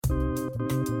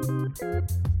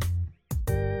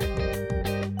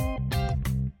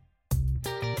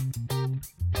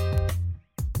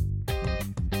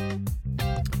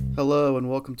Hello and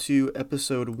welcome to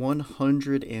episode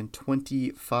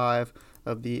 125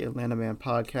 of the Atlanta Man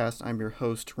podcast. I'm your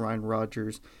host, Ryan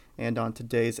Rogers, and on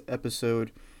today's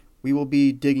episode, we will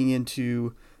be digging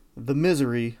into the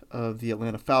misery of the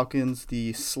Atlanta Falcons,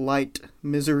 the slight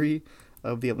misery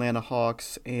of the Atlanta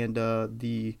Hawks, and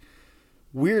the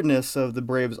weirdness of the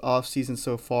Braves offseason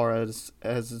so far, as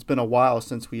it's been a while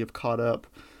since we have caught up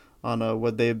on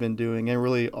what they've been doing, and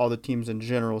really all the teams in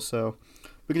general. So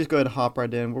we can just go ahead and hop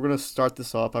right in. We're going to start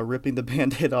this off by ripping the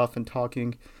Band-Aid off and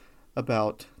talking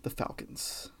about the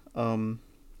Falcons.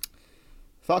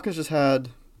 Falcons just had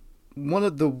one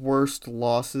of the worst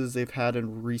losses they've had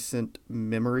in recent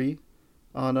memory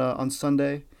on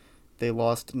Sunday. They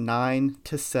lost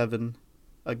 9-7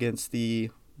 against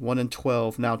the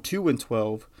 1-12, now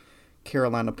 2-12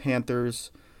 Carolina Panthers.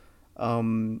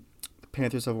 The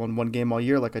Panthers have won one game all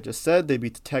year, like I just said. They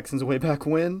beat the Texans way back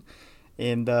when,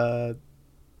 and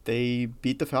they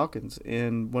beat the Falcons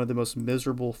in one of the most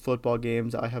miserable football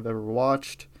games I have ever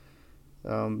watched.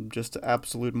 Just an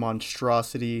absolute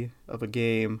monstrosity of a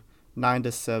game.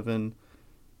 9-7,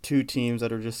 two teams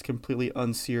that are just completely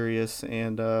unserious,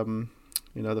 and the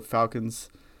Falcons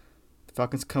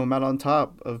come out on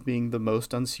top of being the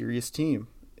most unserious team.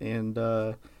 And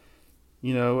I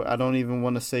don't even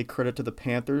want to say credit to the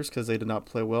Panthers because they did not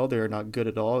play well. They are not good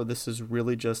at all. This is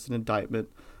really just an indictment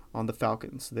on the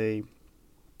Falcons. They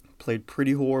played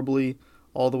pretty horribly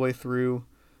all the way through,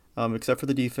 except for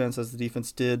the defense, as the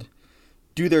defense did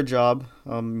do their job,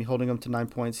 holding them to 9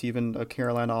 points. Even a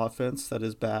Carolina offense that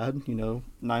is bad,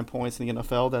 9 points in the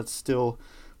NFL, that's still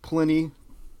plenty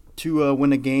to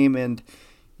win a game. And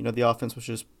the offense was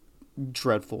just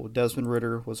dreadful. Desmond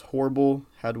Ridder was horrible,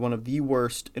 had one of the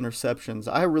worst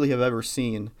interceptions I really have ever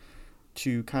seen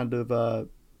to kind of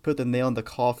put the nail in the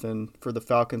coffin for the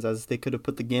Falcons, as they could have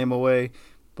put the game away.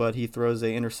 But he throws an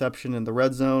interception in the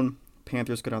red zone.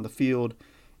 Panthers go down the field,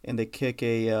 and they kick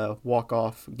a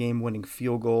walk-off game-winning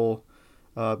field goal.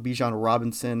 Bijan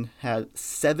Robinson had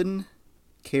 7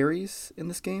 carries in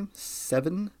this game,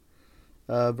 7,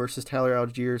 versus Tyler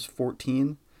Allgeier's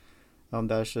 14.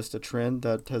 That's just a trend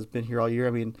that has been here all year.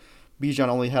 I mean, Bijan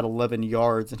only had 11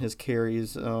 yards in his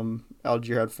carries.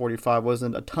 Allgeier had 45.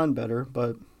 Wasn't a ton better,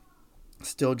 but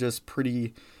still just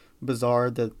pretty bizarre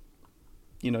that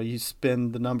you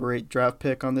spend the number 8 draft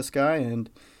pick on this guy, and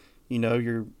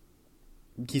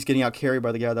he's getting out carried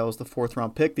by the guy that was the 4th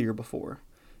round pick the year before,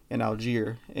 and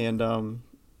Allgeier. And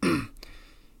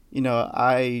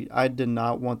I did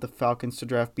not want the Falcons to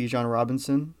draft Bijan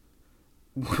Robinson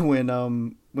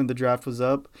when the draft was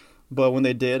up, but when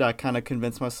they did, I kind of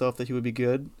convinced myself that he would be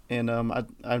good, and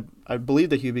I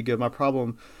believed that he would be good. My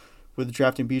problem with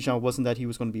drafting Bijan wasn't that he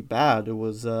was going to be bad. It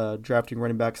was drafting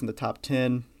running backs in the top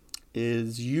 10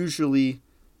 is usually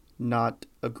not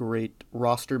a great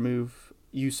roster move,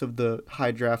 use of the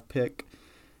high draft pick.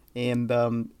 And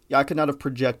I could not have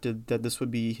projected that this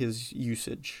would be his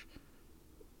usage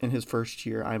in his first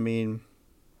year. I mean,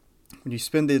 when you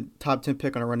spend the top 10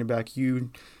 pick on a running back, you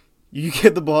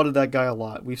get the ball to that guy a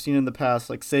lot. We've seen in the past,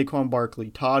 like Saquon Barkley,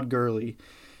 Todd Gurley.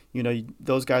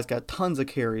 Those guys got tons of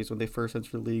carries when they first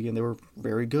entered the league, and they were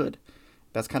very good.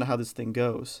 That's kind of how this thing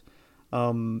goes.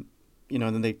 And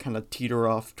then they kind of teeter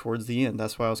off towards the end.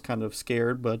 That's why I was kind of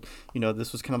scared. But,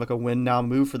 this was kind of like a win-now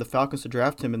move for the Falcons to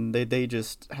draft him, and they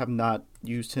just have not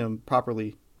used him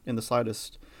properly in the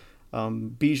slightest.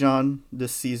 Bijan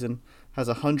this season has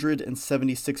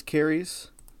 176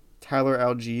 carries. Tyler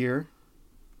Allgeier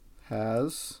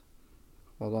has,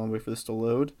 hold on, wait for this to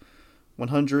load,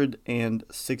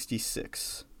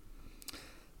 166.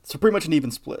 So pretty much an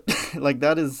even split.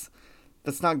 That's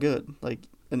not good. Like,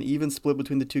 an even split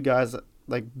between the two guys.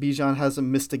 Like, Bijan hasn't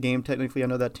missed a game technically. I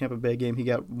know that Tampa Bay game he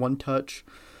got 1 touch,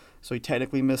 so he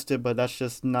technically missed it, but that's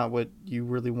just not what you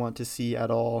really want to see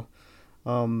at all.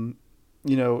 The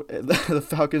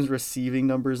Falcons' receiving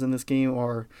numbers in this game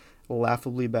are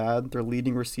laughably bad. Their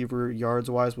leading receiver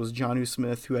yards-wise was Jonnu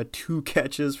Smith, who had 2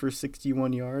 catches for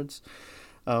 61 yards.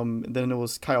 Then it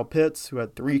was Kyle Pitts, who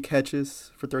had 3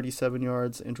 catches for 37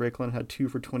 yards, and Drake London had 2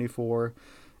 for 24.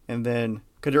 And then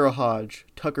Kadero Hodge,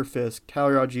 Tucker Fisk,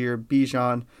 Tyler Allgeier,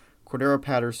 Bijan, Cordero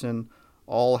Patterson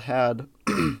all had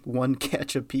 1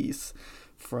 catch apiece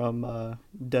from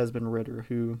Desmond Ridder,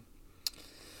 who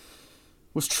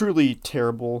was truly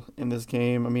terrible in this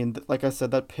game. I mean, like I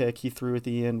said, that pick he threw at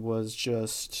the end was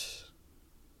just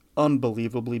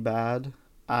unbelievably bad.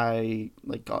 I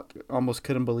almost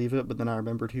couldn't believe it, but then I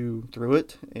remembered who threw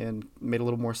it and made a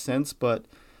little more sense. But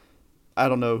I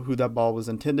don't know who that ball was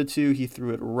intended to. He threw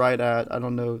it right at, I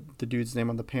don't know the dude's name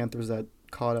on the Panthers that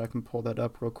caught it. I can pull that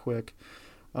up real quick.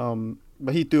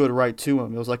 But he threw it right to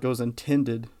him. It was like it was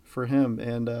intended for him.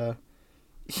 And,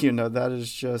 that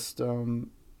is just,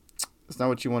 it's not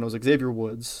what you want. It was Xavier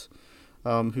Woods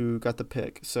who got the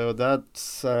pick. So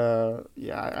that's, I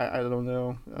don't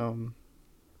know.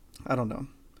 I don't know.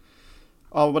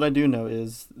 All what I do know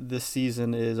is this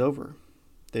season is over.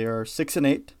 They are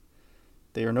 6-8.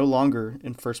 They are no longer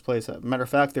in first place. As a matter of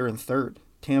fact, they're in third.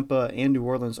 Tampa and New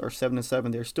Orleans are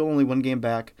 7-7. They're still only one game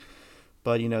back,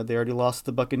 but they already lost to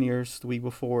the Buccaneers the week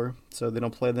before, so they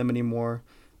don't play them anymore.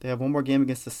 They have one more game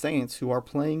against the Saints, who are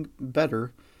playing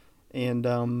better, and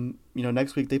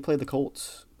next week they play the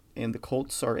Colts, and the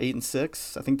Colts are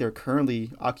 8-6. I think they're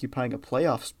currently occupying a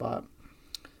playoff spot.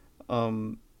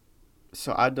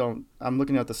 So I'm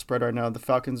looking at the spread right now. The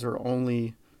Falcons are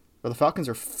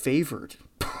favored.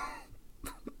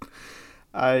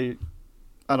 I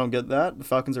don't get that. The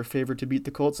Falcons are favored to beat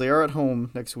the Colts. They are at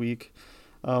home next week.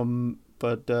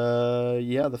 But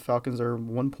the Falcons are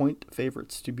 1-point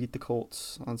favorites to beat the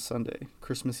Colts on Sunday,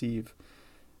 Christmas Eve.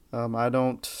 I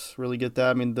don't really get that.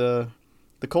 I mean, the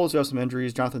Colts have some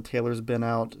injuries. Jonathan Taylor's been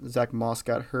out. Zach Moss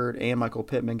got hurt, and Michael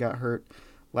Pittman got hurt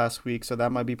last week, so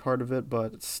that might be part of it.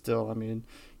 But still, I mean,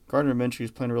 Gardner Minshew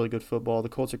is playing really good football. The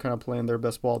Colts are kind of playing their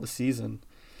best ball of the season.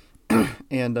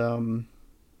 And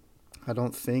I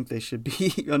don't think they should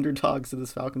be underdogs to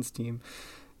this Falcons team.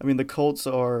 I mean, the Colts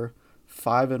are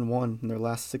 5-1 in their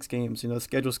last 6 games. The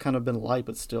schedule's kind of been light,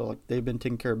 but still, like, they've been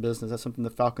taking care of business. That's something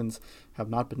the Falcons have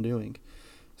not been doing.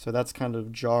 So that's kind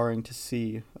of jarring to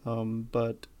see.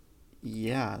 But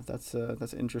yeah, that's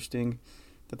interesting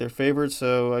that they're favored.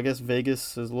 So I guess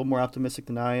Vegas is a little more optimistic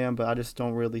than I am, but I just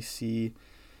don't really see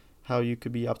how you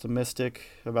could be optimistic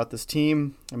about this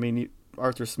team. I mean,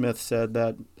 Arthur Smith said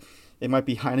that it might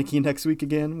be Heineke next week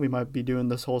again. We might be doing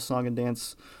this whole song and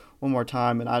dance one more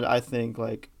time. And I think,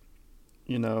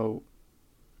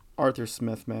 Arthur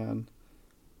Smith, man,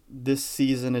 this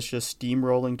season is just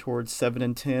steamrolling towards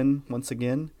 7-10 once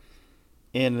again.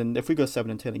 And if we go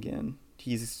 7-10 again,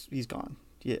 he's gone.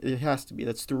 Yeah, it has to be.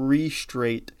 That's 3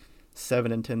 straight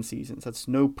 7-10 seasons. That's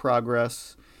no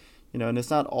progress. And it's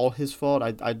not all his fault.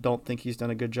 I don't think he's done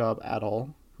a good job at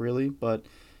all, really. But,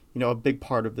 a big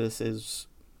part of this is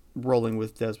rolling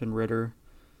with Desmond Ridder.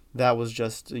 That was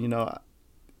just,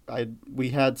 we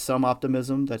had some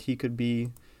optimism that he could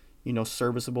be,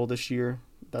 serviceable this year.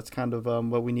 That's kind of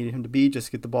what we needed him to be.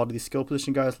 Just get the ball to these skill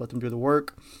position guys, let them do the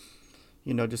work.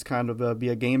 Just kind of be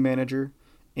a game manager.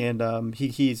 And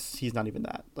he's not even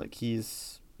that. Like,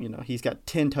 he's got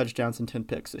 10 touchdowns and 10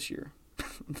 picks this year.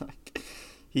 Like,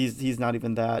 he's not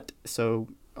even that. So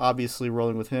obviously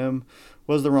rolling with him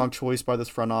was the wrong choice by this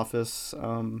front office.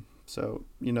 So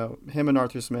him and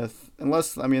Arthur Smith,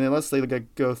 unless they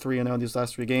go 3-0 in these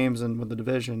last 3 games and win the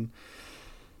division,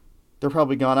 they're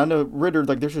probably gone. I know Ridder,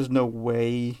 there's just no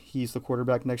way he's the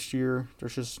quarterback next year.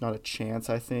 There's just not a chance,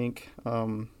 I think.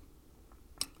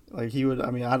 He would,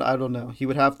 I don't know. He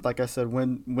would have, like I said,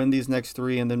 win these next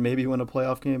 3 and then maybe win a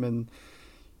playoff game. And,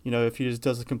 if he just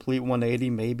does a complete 180,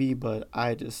 maybe. But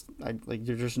there's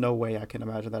just no way I can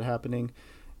imagine that happening.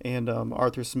 And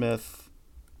Arthur Smith,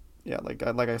 yeah, like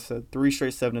I said, 3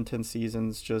 straight 7-10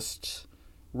 seasons, just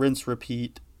rinse,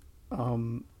 repeat,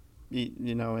 and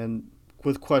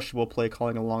with questionable play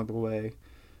calling along the way.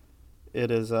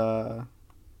 It's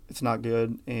not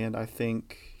good, and I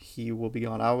think he will be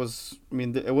gone.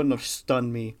 It wouldn't have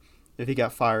stunned me if he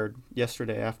got fired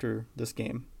yesterday after this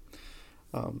game.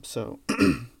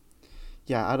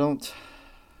 Yeah, I don't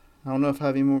know if I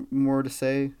have any more to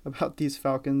say about these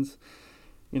Falcons.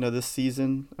 This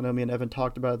season, I know me and Evan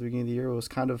talked about at the beginning of the year. It was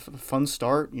kind of a fun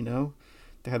start. They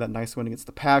had that nice win against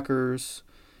the Packers.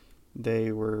 They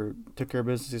took care of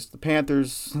business against the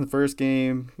Panthers in the first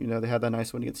game. They had that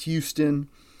nice win against Houston.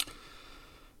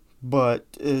 But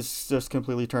it's just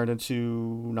completely turned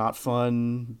into not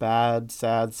fun, bad,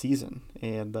 sad season.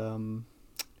 And,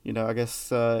 I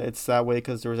guess it's that way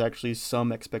because there was actually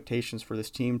some expectations for this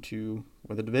team to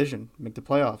win the division, make the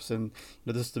playoffs. And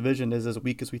this division is as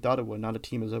weak as we thought it would. Not a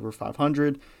team is over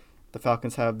 500. The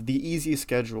Falcons have the easiest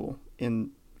schedule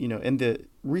in the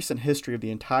recent history of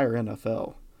the entire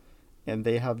NFL. And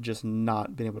they have just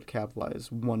not been able to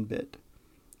capitalize one bit.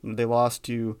 They lost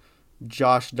to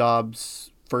Josh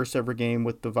Dobbs' first ever game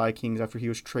with the Vikings after he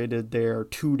was traded there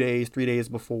 3 days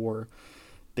before.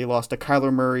 They lost to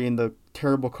Kyler Murray and the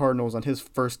terrible Cardinals on his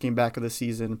first game back of the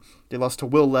season. They lost to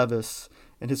Will Levis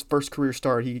in his first career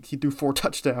start. He threw 4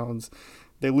 touchdowns.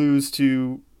 They lose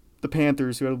to the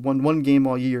Panthers, who had won one game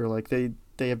all year.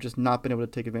 they have just not been able to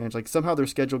take advantage. Like somehow their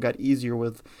schedule got easier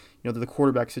with, the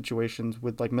quarterback situations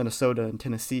with like Minnesota and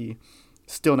Tennessee,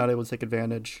 still not able to take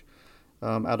advantage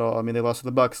at all. I mean, they lost to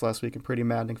the Bucks last week in pretty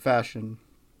maddening fashion.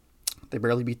 They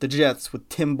barely beat the Jets with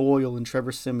Tim Boyle and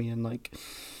Trevor Siemian. Like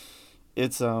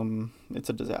it's a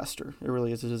disaster. It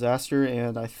really is a disaster,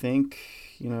 and I think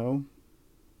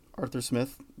Arthur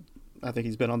Smith. I think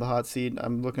he's been on the hot seat.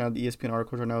 I'm looking at the ESPN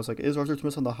articles right now. I was like, is Arthur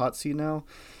Smith on the hot seat now?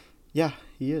 Yeah,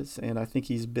 he is, and I think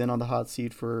he's been on the hot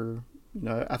seat for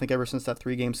I think ever since that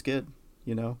 3-game skid.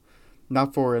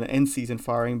 Not for an end season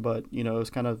firing, but it was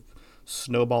kind of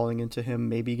snowballing into him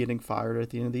maybe getting fired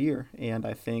at the end of the year. And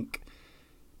I think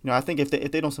if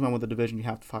they don't somehow win the division, you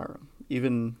have to fire him.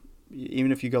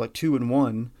 Even if you go like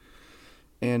 2-1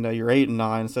 and you're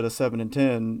 8-9 instead of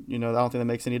 7-10, I don't think that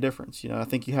makes any difference. I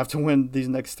think you have to win these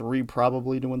next 3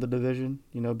 probably to win the division.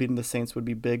 Beating the Saints would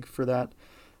be big for that.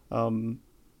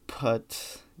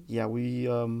 But yeah,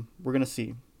 we're gonna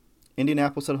see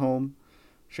Indianapolis at home,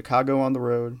 Chicago on the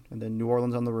road, and then New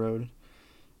Orleans on the road,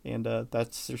 and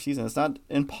that's their season. It's not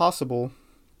impossible,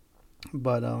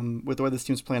 but with the way this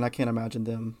team's playing, I can't imagine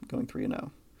them going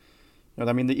 3-0.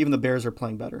 I mean, even the Bears are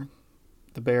playing better.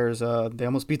 The Bears, they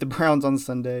almost beat the Browns on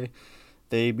Sunday.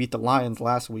 They beat the Lions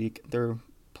last week. They're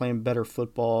playing better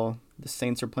football. The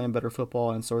Saints are playing better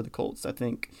football, and so are the Colts. I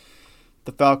think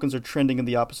the Falcons are trending in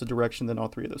the opposite direction than all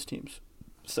 3 of those teams.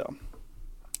 So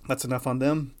that's enough on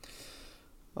them.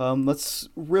 Let's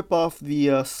rip off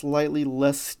the slightly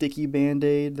less sticky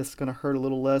Band-Aid that's going to hurt a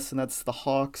little less, and that's the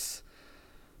Hawks.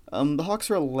 The Hawks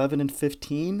are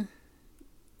 11-15.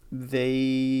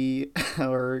 They're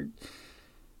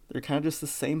kind of just the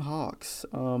same Hawks.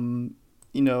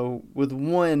 With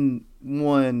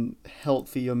one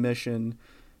healthy omission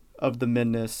of the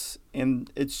midness, and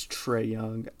it's Trae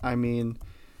Young. I mean,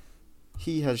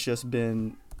 he has just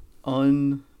been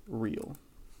unreal.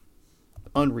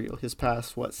 His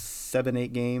past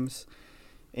 7-8 games,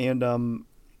 and I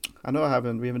know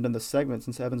we haven't done the segment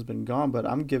since Evan's been gone, but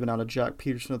I'm giving out a Jack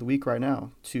Peterson of the week right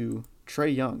now to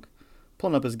Trae Young.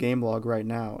 Pulling up his game log right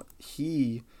now,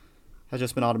 he has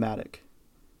just been automatic.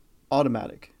 I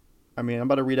mean, I'm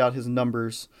about to read out his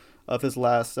numbers of his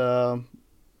last.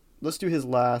 Let's do his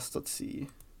last. Let's see.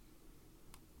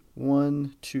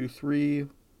 1, 2, 3,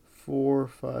 4,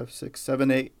 5, 6,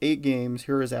 7, 8 games.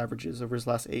 Here are his averages over his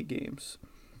last 8 games.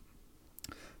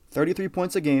 33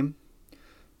 points a game,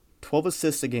 12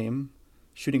 assists a game,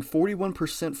 shooting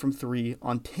 41% from 3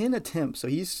 on 10 attempts. So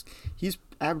he's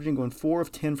averaging going 4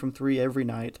 of 10 from 3 every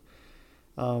night.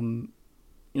 Getting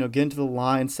to the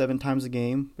line 7 times a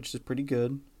game, which is pretty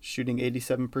good. Shooting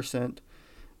 87%.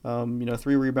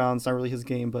 3 rebounds, not really his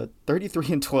game, but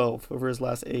 33 and 12 over his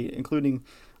last 8, including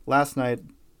last night.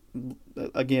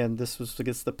 Again, this was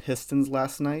against the Pistons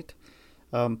last night.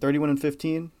 31 and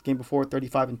 15. Game before,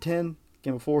 35 and 10.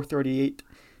 Game before, 38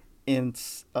 and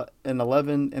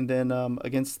 11. And then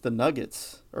against the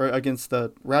Nuggets, or against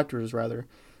the Raptors rather,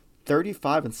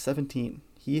 35 and 17.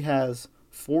 He has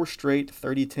 4 straight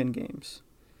 30-10 games.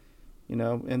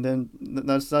 And then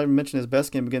let's not even mention his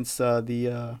best game against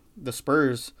the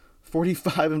Spurs,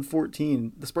 45 and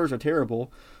 14. The Spurs are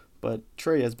terrible, but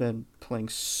Trae has been playing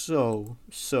so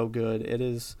good. It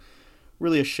is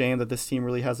really a shame that this team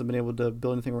really hasn't been able to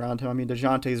build anything around him. I mean,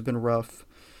 DeJounte has been rough.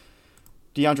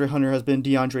 DeAndre Hunter has been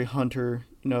DeAndre Hunter.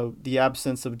 The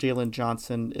absence of Jalen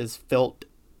Johnson is felt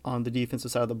on the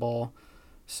defensive side of the ball.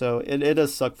 So it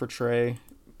does suck for Trae.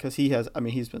 Because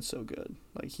he's been so good.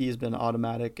 Like, he's been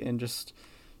automatic, and just,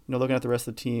 looking at the rest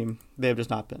of the team, they have just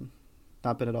not been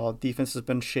at all. Defense has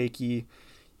been shaky,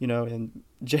 and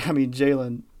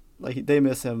Jalen, like, they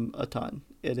miss him a ton.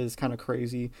 It is kind of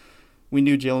crazy. We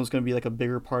knew Jalen was going to be like a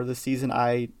bigger part of the season.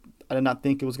 I did not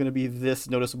think it was going to be this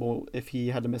noticeable if he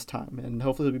had to miss time, and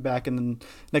hopefully he'll be back in the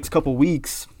next couple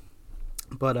weeks.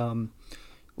 But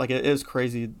it is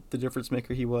crazy the difference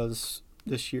maker he was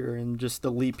this year, and just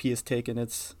the leap he has taken.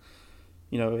 It's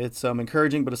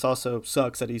encouraging, but it also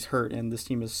sucks that he's hurt and this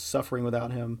team is suffering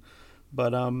without him. But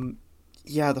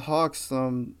the Hawks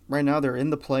right now they're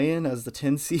in the play-in as the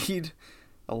 10 seed,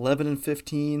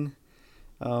 11-15.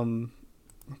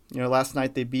 Last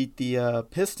night they beat the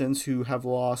Pistons, who have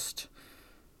lost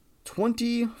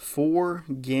 24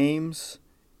 games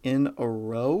in a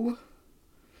row.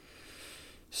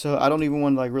 So I don't even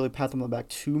want to really pat them on the back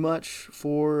too much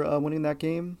for winning that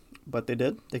game, but they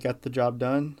did. They got the job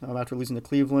done after losing to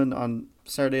Cleveland on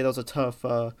Saturday. That was a tough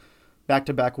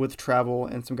back-to-back with travel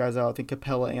and some guys out. I think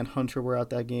Capella and Hunter were out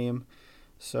that game.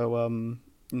 So,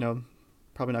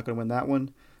 probably not going to win that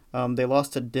one. They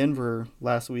lost to Denver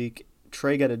last week.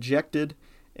 Trae got ejected,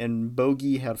 and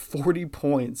Bogey had 40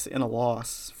 points in a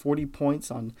loss. 40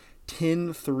 points on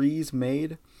 10 threes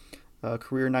made.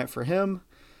 Career night for him.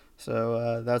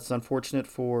 So that's unfortunate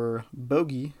for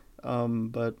Bogey,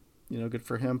 but good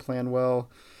for him, playing well.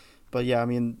 But yeah, I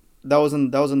mean that was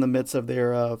in the midst of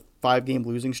their 5-game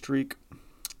losing streak,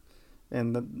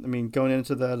 and going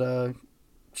into that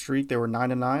streak, they were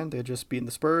 9-9. They had just beaten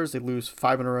the Spurs. They lose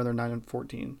 5 in a row. They're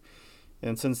 9-14,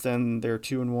 and since then they're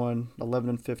 2-1,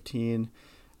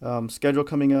 11-15. Schedule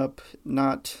coming up,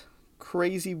 not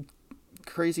crazy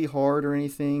hard or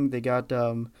anything. They got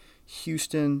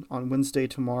Houston on Wednesday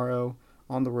tomorrow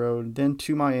on the road, then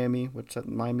to Miami, which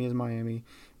Miami is Miami,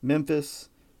 Memphis,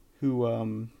 who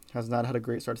has not had a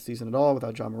great start to the season at all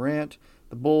without John Morant,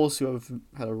 the Bulls, who have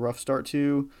had a rough start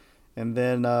too, and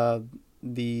then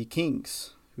the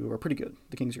Kings, who are pretty good.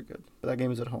 The Kings are good, but that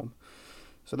game is at home.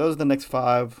 So those are the next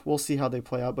 5. We'll see how they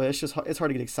play out, but it's hard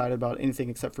to get excited about anything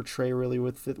except for Trae really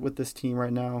with this team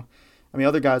right now. I mean,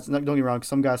 other guys, don't get me wrong,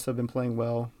 some guys have been playing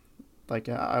well. Like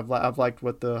I've liked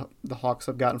what the Hawks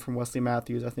have gotten from Wesley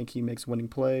Matthews. I think he makes winning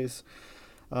plays.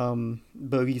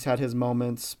 Bogey's had his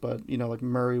moments, but like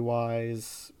Murray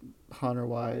wise, Hunter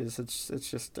wise, it's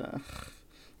just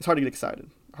it's hard to get excited.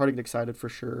 Hard to get excited for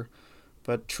sure.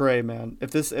 But Trae, man,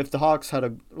 if the Hawks had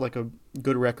a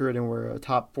good record and were a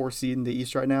top 4 seed in the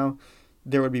East right now,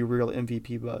 there would be real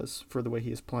MVP buzz for the way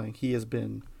he is playing. He has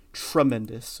been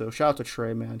tremendous. So shout out to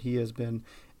Trae, man. He has been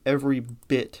every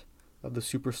bit of the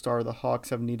superstar the Hawks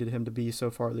have needed him to be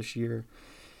so far this year.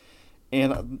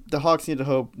 And the Hawks need to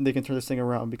hope they can turn this thing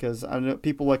around, because I know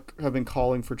people have been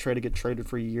calling for Trae to get traded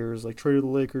for years, like trade to the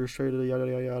Lakers, trade to the yada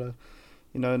yada yada.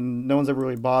 And no one's ever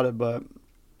really bought it, but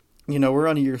we're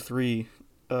on year 3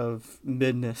 of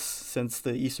midness since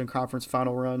the Eastern Conference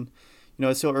final run.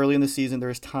 It's still early in the season.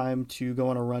 There's time to go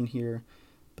on a run here,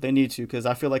 but they need to, because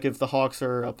I feel like if the Hawks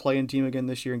are a play-in team again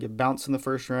this year and get bounced in the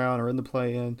first round or in the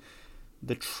play-in,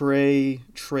 the Trae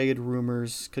trade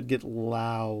rumors could get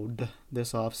loud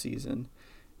this offseason,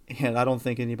 and I don't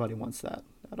think anybody wants that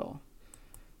at all.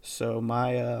 So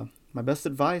my best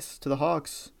advice to the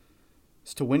Hawks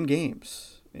is to win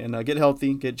games and get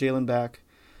healthy, get Jalen back.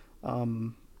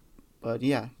 But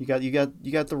yeah, you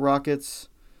got the Rockets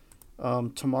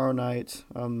tomorrow night.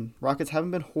 Rockets haven't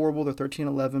been horrible. They're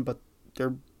 13-11, but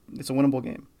it's a winnable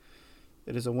game.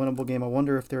 It is a winnable game. I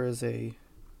wonder if there is a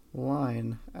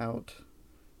line out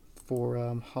for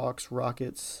Hawks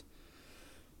Rockets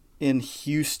in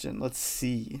Houston. Let's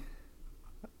see.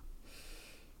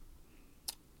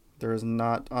 There is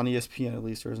not, on ESPN at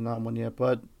least, there is not one yet,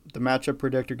 but the matchup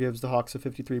predictor gives the Hawks a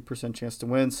 53% chance to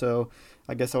win, so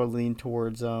I guess I would lean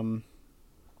towards the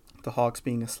Hawks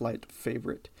being a slight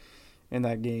favorite in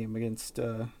that game against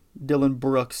Dylan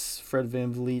Brooks, Fred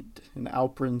VanVleet, and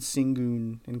Alperen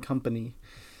Sengun and company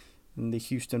in the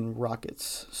Houston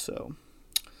Rockets. So,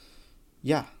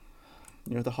 yeah,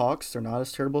 the Hawks, they're not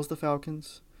as terrible as the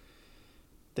Falcons.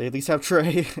 They at least have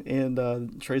Trae, and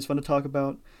Trae's fun to talk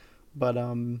about, but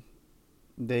I'm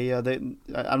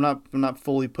not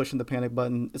fully pushing the panic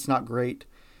button. It's not great,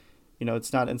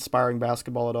 it's not inspiring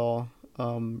basketball at all,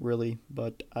 really.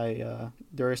 But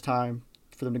there is time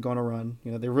for them to go on a run.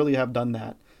 They really have done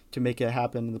that to make it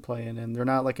happen in the play-in, and they're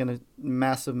not in a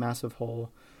massive hole.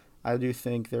 I do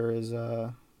think there is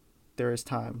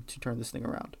time to turn this thing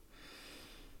around.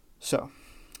 So,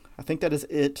 I think that is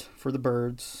it for the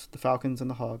Birds, the Falcons,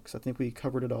 and the Hawks. I think we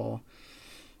covered it all.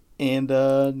 And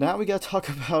now we got to talk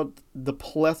about the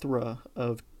plethora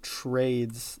of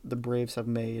trades the Braves have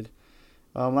made.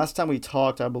 Last time we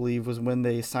talked, I believe, was when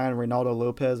they signed Reynaldo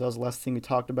Lopez. That was the last thing we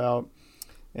talked about.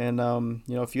 And,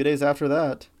 a few days after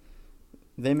that,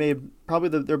 they made probably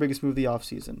their biggest move of the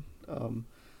offseason.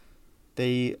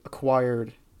 They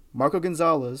acquired Marco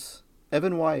Gonzalez,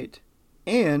 Evan White,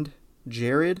 and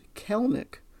Jared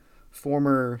Kelenic,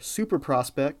 former super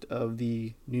prospect of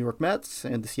the New York Mets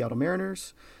and the Seattle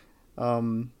Mariners,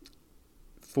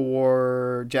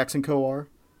 for Jackson Kowar,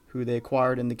 who they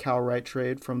acquired in the Cal Wright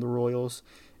trade from the Royals,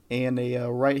 and a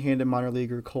right-handed minor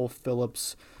leaguer, Cole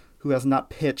Phillips, who has not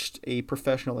pitched a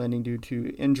professional inning due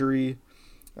to injury.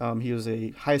 He was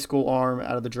a high school arm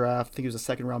out of the draft. I think he was a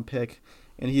second-round pick,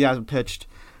 and he hasn't pitched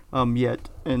yet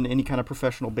in any kind of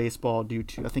professional baseball due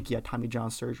to, I think he had Tommy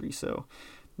John surgery. So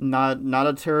not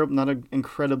an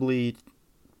incredibly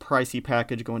pricey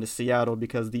package going to Seattle,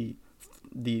 because the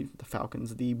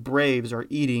Falcons, the Braves, are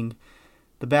eating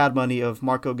the bad money of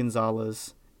Marco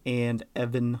Gonzalez and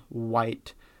Evan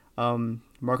White.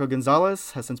 Marco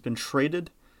Gonzalez has since been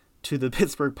traded to the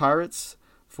Pittsburgh Pirates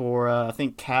for, I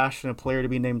think, cash and a player to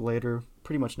be named later.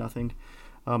 Pretty much nothing.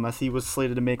 As he was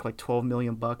slated to make like $12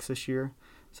 million this year.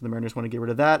 So the Mariners want to get rid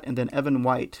of that. And then Evan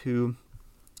White, who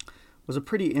was a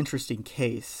pretty interesting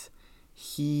case.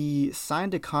 He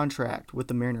signed a contract with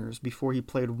the Mariners before he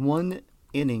played one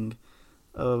inning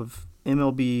of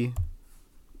MLB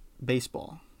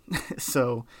baseball.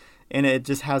 So, and it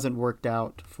just hasn't worked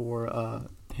out for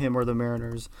him or the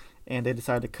Mariners, and they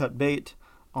decided to cut bait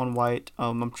on White.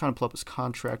 I'm trying to pull up his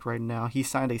contract right now. He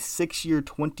signed a 6-year,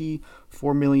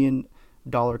 $24 million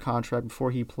contract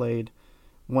before he played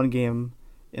one game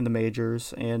in the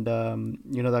majors, and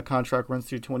that contract runs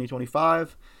through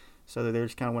 2025. So they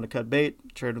just kind of want to cut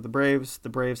bait, trade with the Braves. The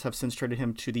Braves have since traded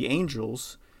him to the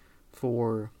Angels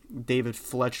for David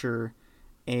Fletcher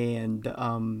and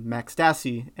Max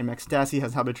Stassi, and Max Stassi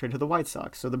has now been traded to the White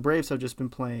Sox. So the Braves have just been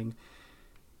playing,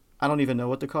 I don't even know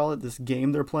what to call it. This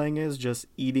game they're playing is just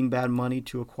eating bad money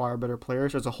to acquire better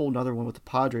players. There's a whole other one with the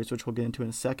Padres, which we'll get into in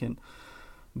a second.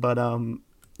 But,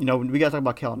 we got to talk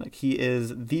about Kelenic. He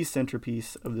is the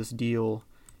centerpiece of this deal.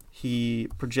 He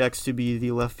projects to be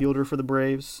the left fielder for the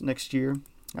Braves next year,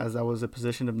 as that was a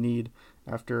position of need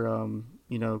after,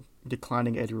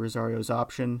 declining Eddie Rosario's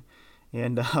option.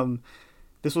 And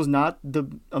this was not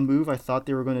a move I thought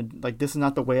they were going to, this is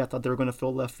not the way I thought they were going to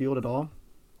fill left field at all.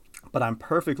 But I'm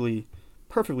perfectly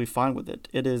fine with it.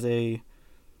 It is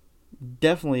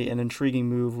definitely an intriguing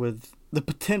move with the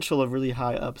potential of really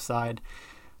high upside.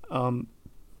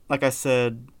 Like I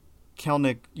said,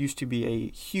 Kelenic used to be a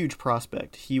huge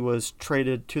prospect. He was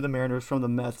traded to the Mariners from the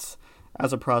Mets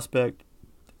as a prospect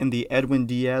in the Edwin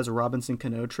Diaz-Robinson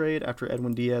Cano trade after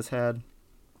Edwin Diaz had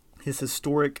his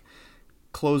historic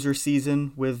closer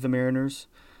season with the Mariners.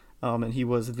 And he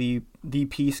was the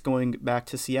piece going back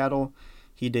to Seattle.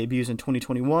 He debuts in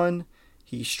 2021.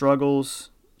 He struggles.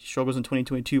 He struggles in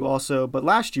 2022 also. But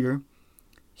last year,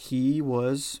 he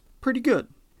was pretty good.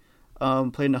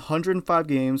 Played in 105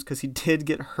 games because he did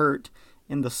get hurt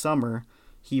in the summer.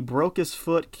 He broke his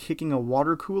foot kicking a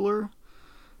water cooler.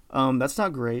 That's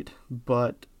not great,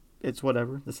 but it's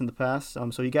whatever. That's in the past.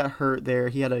 So he got hurt there.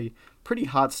 He had a pretty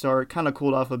hot start, kind of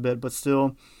cooled off a bit, but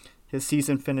still his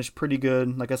season finished pretty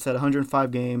good. Like I said,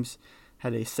 105 games,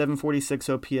 had a 746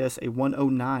 OPS, a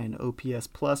 109 OPS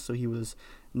plus, so he was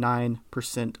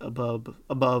 9%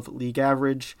 above league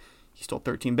average. He stole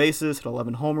 13 bases, hit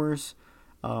 11 homers.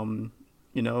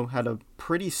 Had a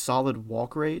pretty solid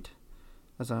walk rate,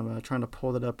 as I'm trying to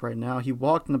pull that up right now. He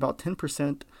walked in about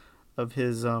 10% of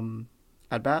his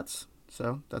at-bats,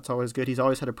 so that's always good. He's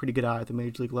always had a pretty good eye at the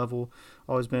major league level,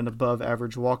 always been an above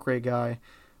average walk rate guy.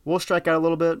 Will strike out a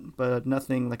little bit, but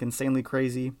nothing insanely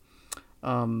crazy.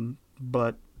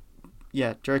 But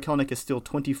yeah, Jarred Kelenic is still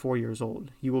 24 years old.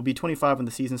 He will be 25 when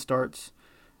the season starts.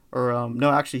 Or,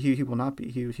 no, actually, he will not be.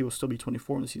 He will still be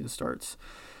 24 when the season starts.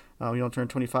 You don't turn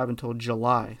 25 until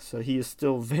July. So he is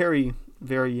still very,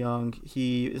 very young.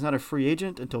 He is not a free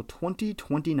agent until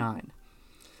 2029.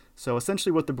 So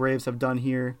essentially what the Braves have done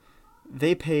here,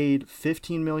 they paid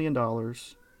 $15 million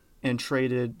and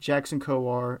traded Jackson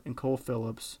Kowar and Cole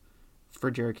Phillips for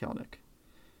Jarred Kelenic.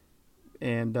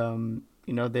 And,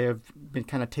 they have been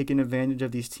kind of taking advantage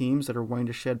of these teams that are wanting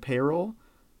to shed payroll,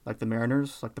 like the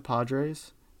Mariners, like the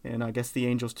Padres, and I guess the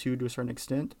Angels too to a certain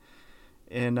extent.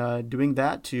 And doing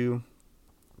that to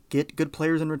get good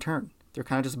players in return. They're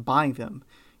kind of just buying them.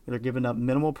 They're giving up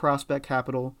minimal prospect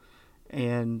capital,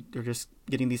 and they're just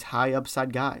getting these high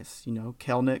upside guys.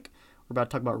 Kelenic. We're about to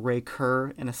talk about Ray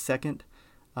Kerr in a second.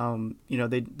 The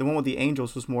one with the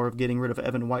Angels was more of getting rid of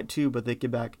Evan White too, but they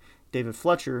get back David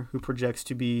Fletcher, who projects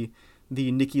to be the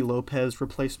Nicky Lopez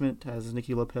replacement, as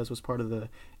Nicky Lopez was part of the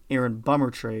Aaron Bummer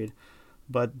trade.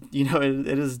 But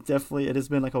it has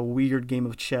been like a weird game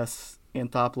of chess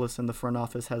Anthopoulos and the front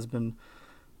office has been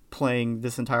playing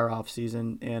this entire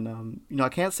offseason. And, I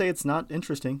can't say it's not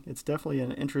interesting. It's definitely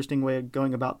an interesting way of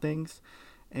going about things.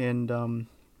 And,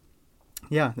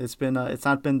 it's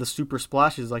not been the super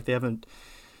splashes. Like they haven't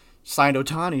signed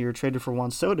Ohtani or traded for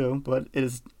Juan Soto, but it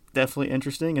is definitely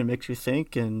interesting and makes you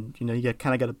think. And, you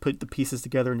kind of got to put the pieces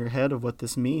together in your head of what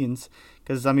this means.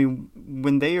 Because,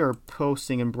 when they are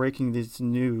posting and breaking these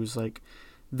news, like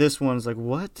this one's like,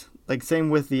 what? Like same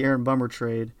with the Aaron Bummer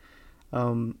trade,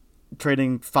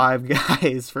 trading 5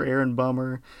 guys for Aaron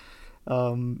Bummer.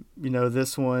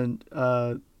 This one,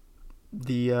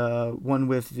 the one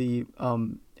with the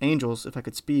Angels, if I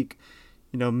could speak,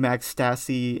 Max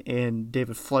Stassi and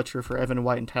David Fletcher for Evan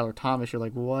White and Tyler Thomas. You're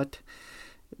like, what?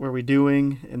 What are we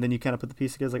doing? And then you kind of put the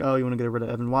piece together, like, oh, you want to get rid of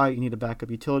Evan White, you need a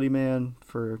backup utility man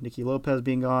for Nicky Lopez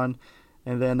being gone.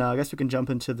 And then I guess we can jump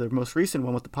into the most recent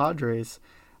one with the Padres.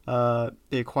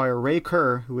 They acquire Ray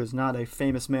Kerr, who is not a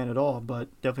famous man at all, but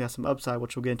definitely has some upside,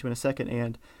 which we'll get into in a second,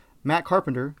 and Matt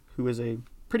Carpenter, who is a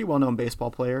pretty well-known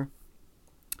baseball player.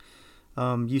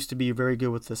 Used to be very good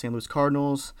with the St. Louis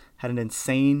Cardinals. Had an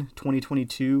insane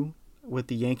 2022 with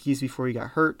the Yankees before he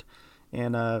got hurt.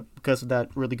 And because of that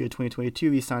really good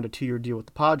 2022, he signed a 2-year deal with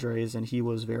the Padres, and he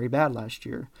was very bad last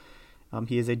year.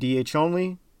 He is a DH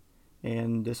only,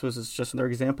 and this was just another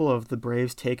example of the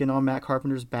Braves taking on Matt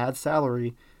Carpenter's bad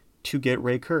salary to get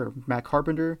Ray Kerr. Matt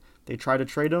Carpenter, they tried to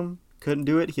trade him, couldn't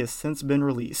do it. He has since been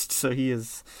released, so he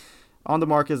is on the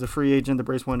market as a free agent. The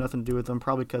Braves want nothing to do with him,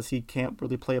 probably because he can't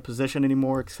really play a position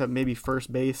anymore except maybe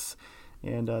first base,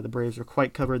 and the Braves are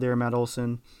quite covered there. Matt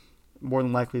Olson more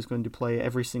than likely is going to play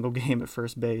every single game at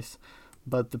first base.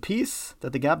 But the piece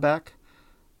that they got back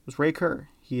was Ray Kerr.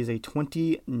 He is a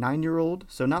 29-year-old,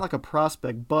 so not like a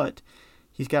prospect, but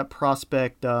he's got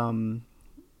prospect, how do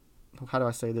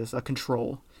I say this, a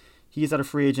control. He is at a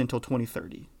free agent until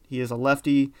 2030. He is a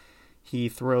lefty. He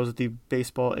throws the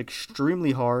baseball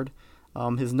extremely hard.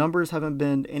 His numbers haven't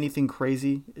been anything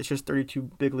crazy. It's just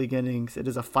 32 big league innings. It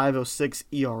is a 5.06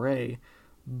 ERA,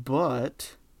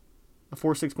 but a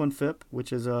 4.61 FIP,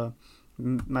 which is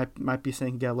might be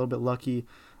saying he got a little bit lucky.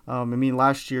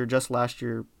 Just last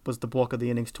year was the bulk of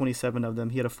the innings, 27 of them.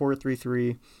 He had a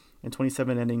 4.33 in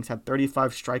 27 innings, had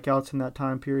 35 strikeouts in that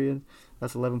time period.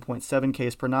 That's 11.7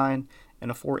 Ks per nine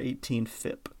and a 4.18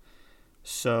 FIP.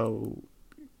 So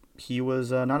he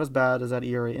was not as bad as that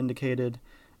ERA indicated.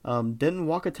 Didn't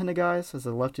walk a ton of guys as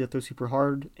a lefty that threw super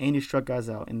hard, and he struck guys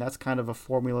out. And that's kind of a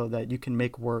formula that you can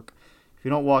make work. If you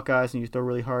don't walk guys and you throw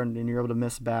really hard and you're able to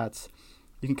miss bats,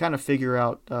 you can kind of figure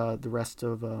out the rest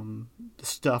of the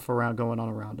stuff going on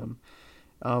around him.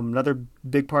 Another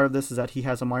big part of this is that he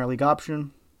has a minor league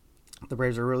option. The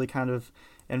Braves are really kind of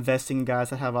investing in guys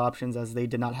that have options, as they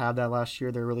did not have that last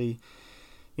year. They're really,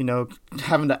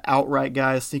 having to outright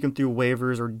guys, sneak them through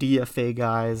waivers, or DFA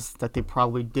guys that they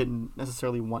probably didn't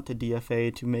necessarily want to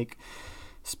DFA to make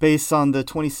space on the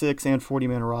 26 and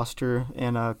 40-man roster.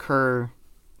 And Kerr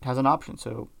has an option,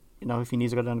 so if he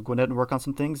needs to go ahead and work on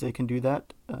some things, they can do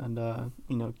that, and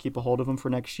keep a hold of him for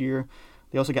next year.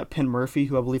 They also got Penn Murphy,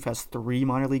 who I believe has 3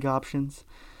 minor league options,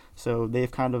 so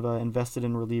they've kind of invested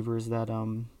in relievers that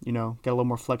get a little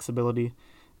more flexibility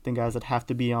than guys that have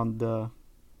to be on the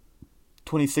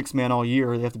 26 man all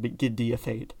year. They have to get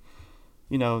DFA'd.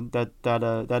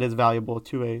 That is valuable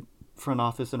to a front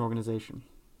office and organization.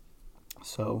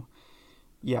 So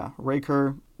yeah, Ray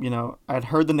Kerr, I'd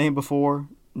heard the name before.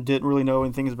 Didn't really know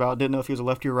anything about. Didn't know if he was a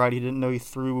lefty or righty. Didn't know he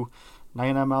threw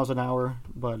 99 miles an hour.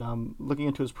 But looking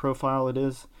into his profile, it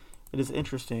is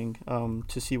interesting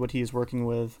to see what he's working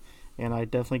with, and I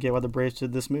definitely get why the Braves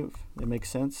did this move. It makes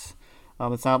sense.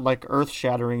 It's not like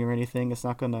earth-shattering or anything. It's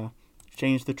not going to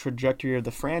change the trajectory of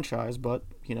the franchise, but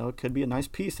it could be a nice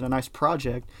piece and a nice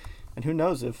project. And who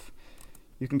knows, if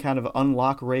you can kind of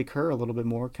unlock Ray Kerr a little bit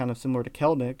more, kind of similar to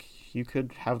Kelenic, you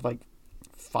could have like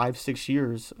 5-6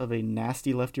 years of a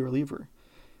nasty lefty reliever.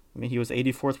 He was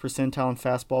 84th percentile in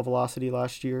fastball velocity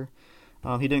last year.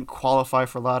 He didn't qualify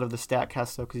for a lot of the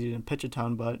StatCast though, because he didn't pitch a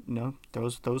ton, but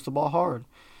throws the ball hard,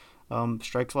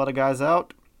 strikes a lot of guys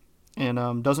out,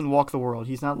 and doesn't walk the world.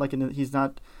 He's not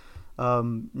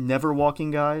never walking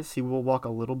guys. He will walk a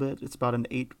little bit. It's about an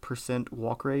 8%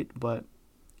 walk rate, but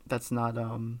that's not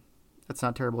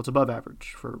terrible. It's above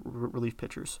average for relief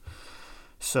pitchers.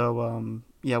 So,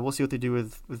 we'll see what they do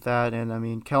with that. And,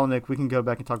 Kelenic, we can go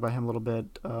back and talk about him a little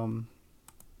bit.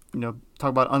 Talk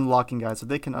about unlocking guys. So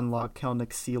they can unlock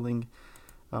Kelenic's ceiling.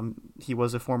 He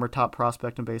was a former top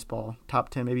prospect in baseball, top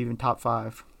 10, maybe even top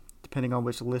 5, depending on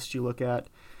which list you look at.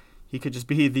 He could just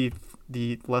be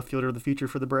the left fielder of the future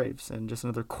for the Braves, and just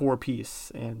another core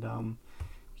piece. And,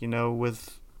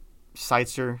 with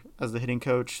Seitzer as the hitting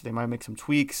coach, they might make some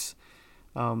tweaks.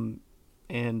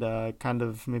 And kind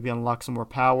of maybe unlock some more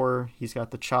power. He's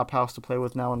got the chop house to play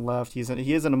with now in left. He is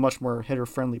in a much more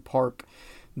hitter-friendly park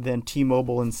than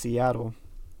T-Mobile in Seattle.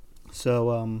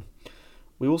 So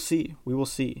we will see.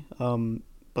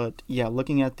 But yeah,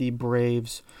 looking at the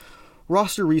Braves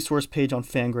roster resource page on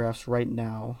Fangraphs right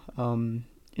now,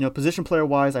 position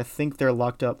player-wise, I think they're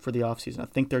locked up for the offseason. I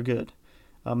think they're good.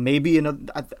 Maybe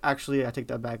actually, I take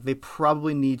that back. They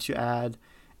probably need to add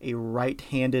a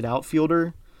right-handed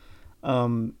outfielder.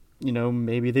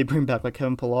 Maybe they bring back like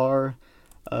Kevin Pillar,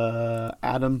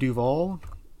 Adam Duvall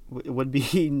would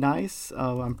be nice.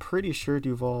 I'm pretty sure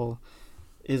Duvall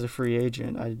is a free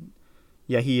agent.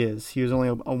 He is. He was only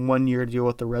a 1-year deal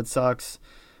with the Red Sox.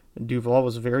 Duvall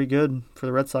was very good for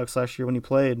the Red Sox last year when he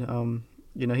played.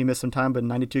 He missed some time, but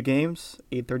 92 games,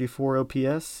 834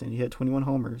 OPS, and he hit 21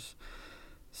 homers.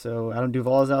 So Adam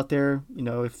Duvall is out there.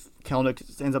 If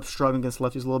Kelenic ends up struggling against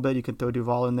lefties a little bit, you can throw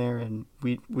Duvall in there, and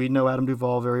we know Adam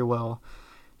Duvall very well.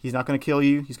 He's not going to kill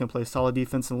you. He's going to play solid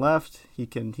defense and left. He's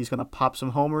going to pop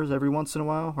some homers every once in a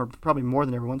while, or probably more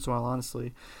than every once in a while,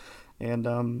 honestly.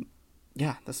 And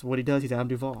yeah, that's what he does. He's Adam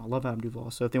Duvall. I love Adam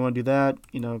Duvall. So if they want to do that,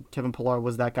 Kevin Pillar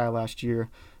was that guy last year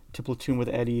to platoon with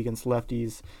Eddie against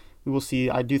lefties. We will see.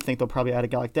 I do think they'll probably add a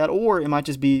guy like that, or it might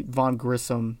just be Vaughn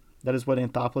Grissom. That is what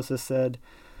Anthopoulos has said.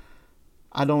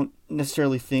 I don't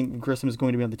necessarily think Grissom is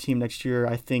going to be on the team next year.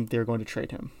 I think they're going to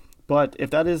trade him. But if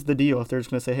that is the deal, if they're just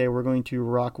going to say, hey, we're going to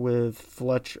rock with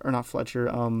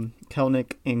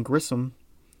Kelnick and Grissom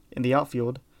in the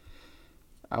outfield,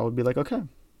 I would be like, okay.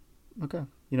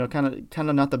 Kind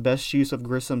of not the best use of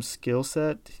Grissom's skill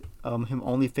set. Him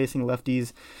only facing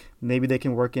lefties. Maybe they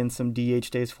can work in some DH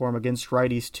days for him against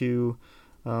righties too.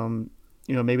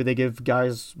 Maybe they give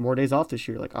guys more days off this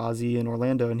year, like Ozzie and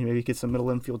Orlando, and he maybe gets some middle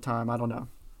infield time. I don't know.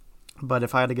 But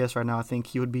if I had to guess right now, I think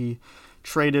he would be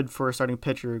traded for a starting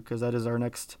pitcher, because that is our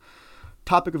next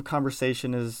topic of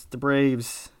conversation. Is the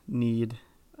Braves need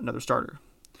another starter.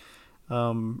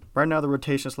 Right now the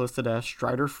rotation is listed as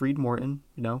Strider, Fried, Morton.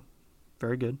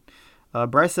 Very good.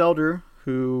 Bryce Elder,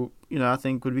 who I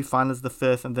think would be fine as the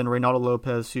fifth, and then Reynaldo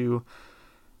Lopez, who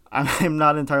I'm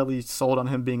not entirely sold on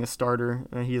him being a starter.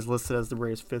 He is listed as the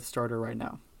Braves' fifth starter right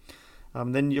now.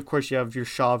 Then, of course, you have your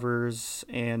Shavers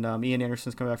and Ian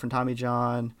Anderson's coming back from Tommy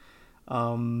John.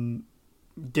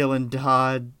 Dylan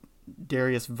Dodd,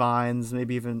 Darius Vines,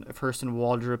 maybe even if Hurston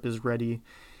Waldrop is ready.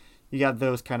 You got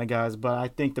those kind of guys, but I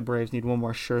think the Braves need one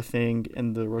more sure thing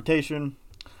in the rotation.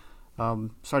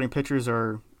 Starting pitchers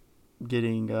are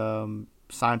getting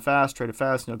signed fast, traded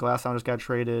fast. Glasnow just got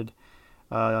traded.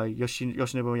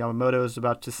 Yoshinobu Yamamoto is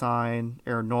about to sign.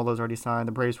 Aaron Nola's already signed.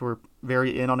 The Braves were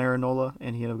very in on Aaron Nola,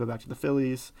 and he ended up going back to the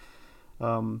Phillies.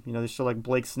 They still like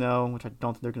Blake Snell, which I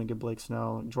don't think they're going to get Blake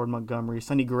Snell. Jordan Montgomery.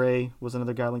 Sonny Gray was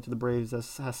another guy linked to the Braves that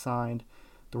has signed.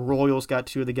 The Royals got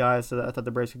two of the guys that I thought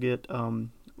the Braves could get,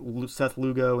 Seth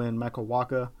Lugo and Michael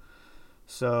Wacha.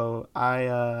 So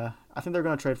I think they're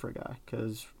going to trade for a guy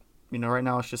because, right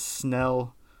now it's just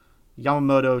Snell.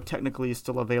 Yamamoto technically is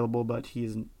still available, but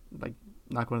he's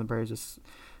not going to the Braves. I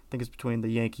think it's between the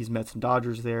Yankees, Mets, and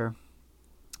Dodgers there.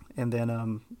 And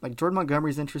then Jordan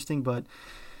Montgomery is interesting, but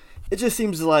it just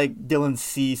seems like Dylan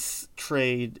Cease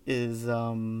trade is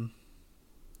the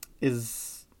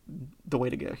way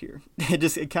to go here.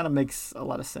 It kind of makes a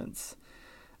lot of sense.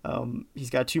 He's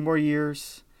got 2 more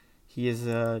years. He is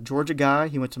a Georgia guy.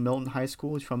 He went to Milton High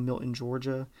School. He's from Milton,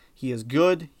 Georgia. He is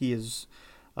good. He is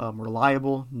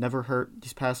reliable, never hurt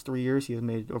these past 3 years. He has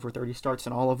made over 30 starts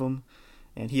in all of them,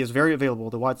 and he is very available.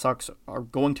 The White Sox are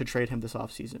going to trade him this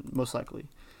offseason, most likely.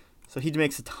 So he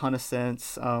makes a ton of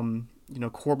sense.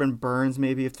 Corbin Burns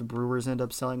maybe if the Brewers end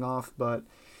up selling off, but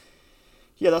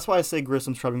yeah, that's why I say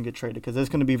Grissom's probably going to get traded, because it's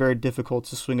going to be very difficult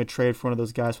to swing a trade for one of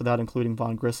those guys without including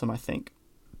Vaughn Grissom, I think.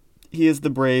 He is the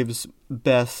Braves'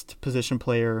 best position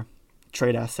player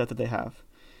trade asset that they have.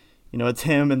 It's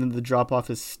him, and then the drop-off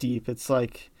is steep. It's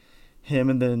like him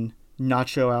and then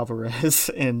Nacho Alvarez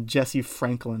and Jesse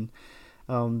Franklin.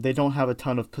 They don't have a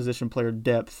ton of position player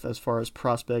depth as far as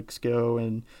prospects go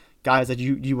and guys that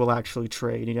you will actually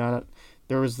trade.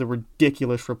 There was the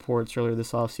ridiculous reports earlier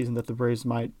this offseason that the Braves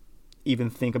might even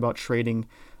think about trading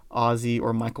Ozzie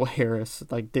or Michael Harris.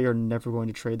 They are never going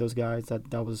to trade those guys.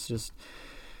 That was just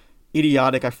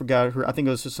idiotic. I forgot I think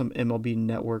it was just some MLB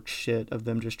Network shit of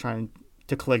them just trying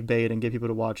to clickbait and get people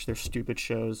to watch their stupid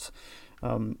shows.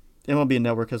 MLB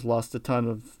Network has lost a ton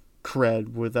of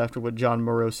cred after what John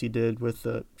Morosi did with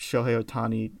the Shohei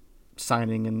Ohtani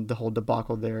signing and the whole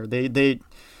debacle there. They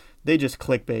just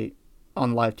clickbait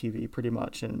on live TV pretty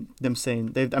much, and them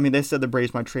saying they said the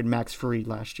Braves might trade Max Fried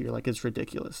last year. It's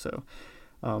ridiculous. So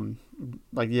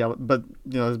but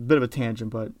it's a bit of a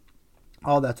tangent, but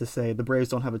all that to say, the Braves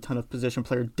don't have a ton of position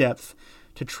player depth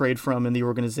to trade from in the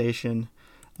organization.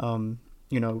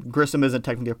 Grissom isn't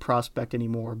technically a prospect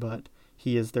anymore, but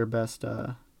he is their best.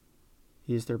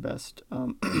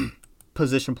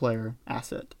 Position player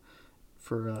asset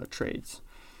for trades.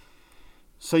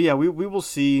 So yeah, we will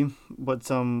see what's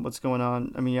going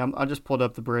on. I just pulled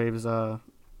up the Braves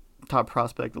top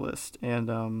prospect list,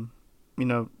 and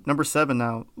number 7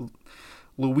 now,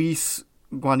 Luis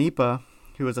Guanipa,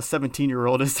 who is a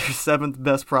 17-year-old, is their 7th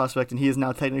best prospect, and he is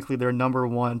now technically their number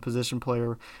 1 position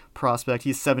player prospect.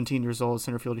 He's 17 years old,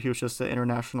 center fielder. He was just an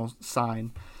international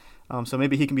sign, so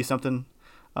maybe he can be something.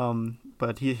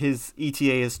 But his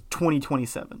ETA is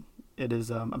 2027. It is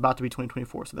about to be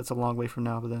 2024, so that's a long way from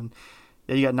now. But then,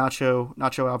 yeah, you got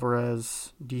Nacho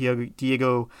Alvarez,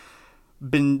 Diego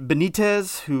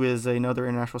Benitez, who is another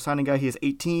international signing guy. He is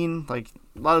 18. A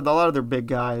lot of their big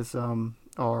guys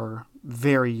are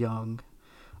very young.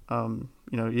 Even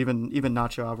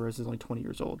Nacho Alvarez is only 20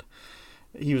 years old.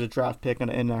 He was a draft pick and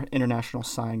an international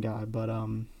sign guy, but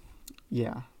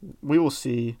yeah, we will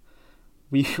see.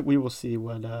 We will see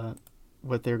what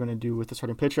they're going to do with the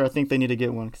starting pitcher. I think they need to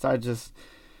get one because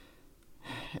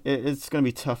it's going to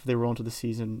be tough if they roll into the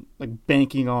season like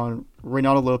banking on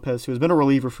Reynaldo Lopez, who has been a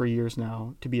reliever for years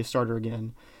now, to be a starter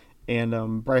again,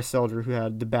 and Bryce Elder, who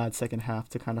had the bad second half,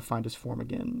 to kind of find his form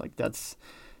again. Like there's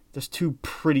two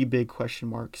pretty big question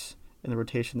marks in the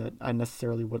rotation that I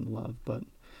necessarily wouldn't love, but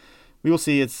we will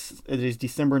see. It is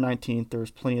December 19th.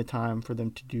 There's plenty of time for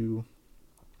them to do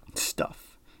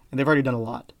stuff, and they've already done a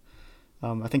lot.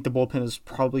 I think the bullpen is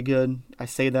probably good. I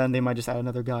say that, and they might just add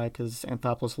another guy because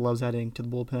Anthopoulos loves adding to the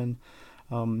bullpen.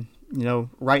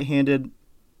 Right-handed,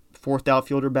 fourth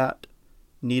outfielder bat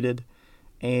needed,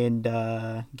 and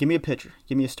give me a pitcher,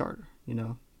 give me a starter.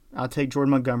 I'll take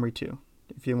Jordan Montgomery too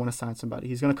if you want to sign somebody.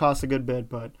 He's going to cost a good bit,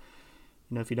 but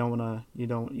if you don't want to, you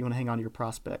want to hang on to your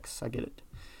prospects. I get it.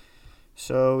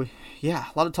 So yeah,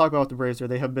 a lot to talk about with the Braves there.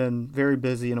 They have been very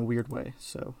busy in a weird way.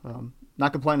 So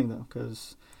not complaining though,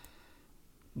 because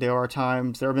there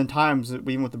have been times,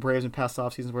 even with the Braves in past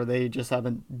off seasons, where they just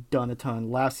haven't done a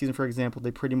ton. Last season, for example,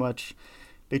 they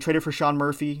traded for Sean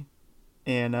Murphy,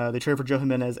 and they traded for Joe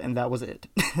Jimenez, and that was it.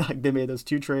 Like they made those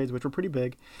two trades, which were pretty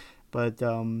big, but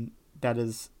that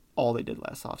is all they did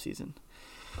last off season.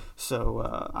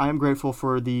 So I am grateful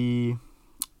for the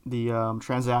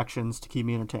transactions to keep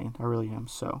me entertained. I really am.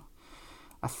 So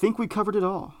I think we covered it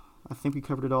all.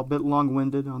 A bit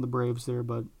long-winded on the Braves there,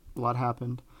 but a lot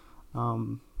happened.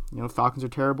 Falcons are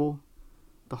terrible.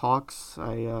 The Hawks,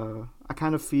 I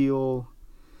kind of feel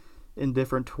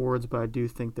indifferent towards, but I do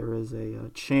think there is a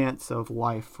chance of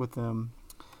life with them,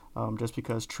 just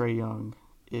because Trae Young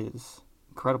is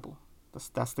incredible.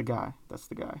 That's the guy.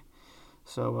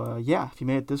 So if you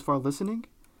made it this far listening,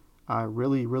 I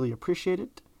really, really appreciate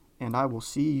it, and I will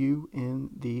see you in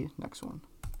the next one.